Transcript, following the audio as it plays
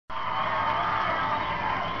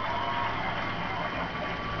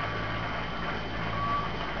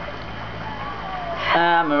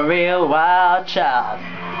I'm a real wild child.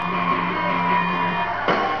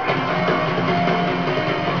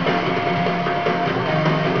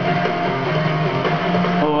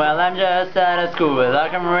 Well, I'm just out of school,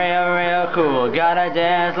 like I'm real cool. Gotta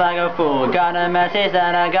dance like a fool, got a message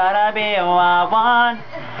that I gotta be a wild one.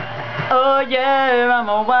 Oh yeah, I'm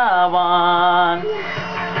a wild one.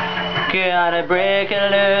 Gotta break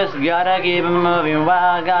it loose, gotta keep it moving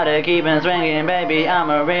wild, gotta keep it swinging, baby, I'm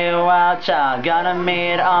a real wild child. Gotta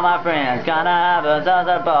meet all my friends, gotta have a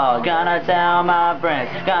salsa ball, gotta tell my friends,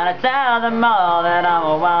 gotta tell them all that I'm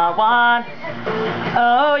a wild one.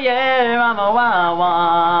 Oh yeah, I'm a wild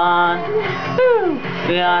one. Woo.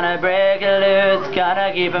 Gotta break it loose,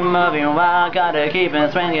 gotta keep it moving wild, gotta keep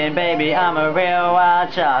it swinging, baby, I'm a real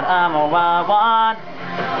wild child. I'm a wild one.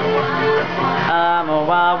 I'm a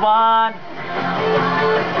wild one.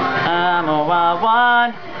 I'm a wild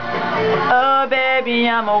one. Oh baby,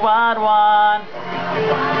 I'm a wild one.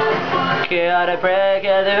 Gotta break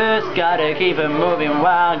it loose, gotta keep it moving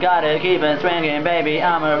wild, gotta keep it swinging, baby,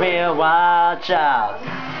 I'm a real wild child.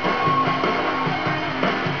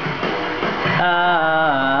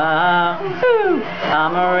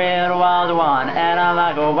 I'm a real wild one, and I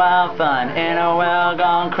like a wild fun. In a world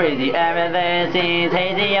gone crazy, everything seems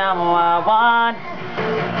hazy. I'm a wild one.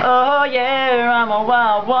 Oh yeah, I'm a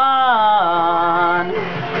wild one.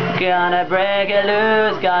 Gotta break it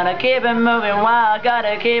loose, gotta keep it moving wild,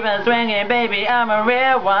 gotta keep it swinging, baby, I'm a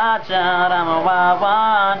real wild child. I'm a wild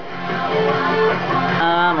one.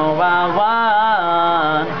 I'm a wild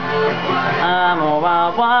one. I'm a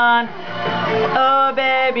wild one. Oh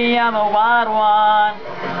baby, I'm a wild one.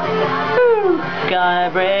 Woo. Gotta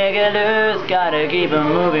break it loose, gotta keep it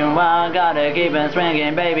moving wild, gotta keep it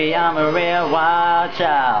swinging, baby, I'm a real wild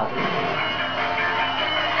child.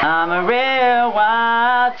 I'm a real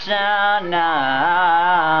wild child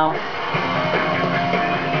now.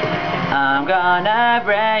 I'm gonna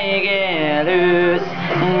break it loose,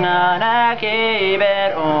 gonna keep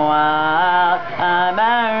it wild. I'm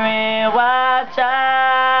a real wild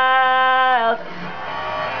child.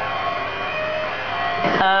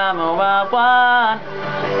 I'm a wild one.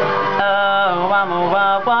 Oh, I'm a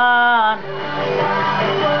wild one.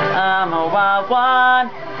 I'm a wild one.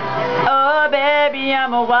 Oh baby,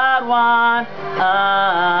 I'm a wild one.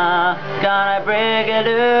 Gonna break it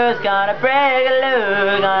loose, gotta break it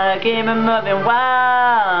loose, gotta keep it moving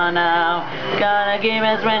wild now. Gotta keep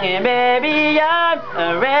it swinging, baby, I'm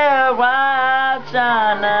a real wild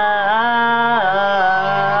child now.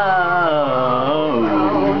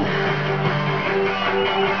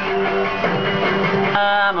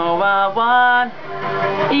 I'm a wild one.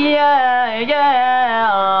 Yeah, yeah.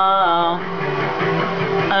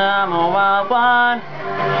 I'm a wild one.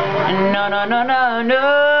 No, no, no, no,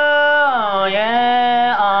 no.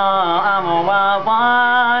 Yeah, I'm a wild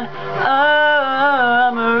one. Oh,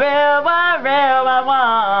 I'm a real wild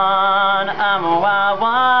one. I'm a wild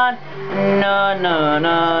one. No, no,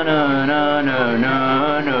 no, no, no, no,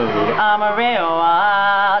 no, no. I'm a real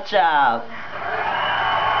wild child.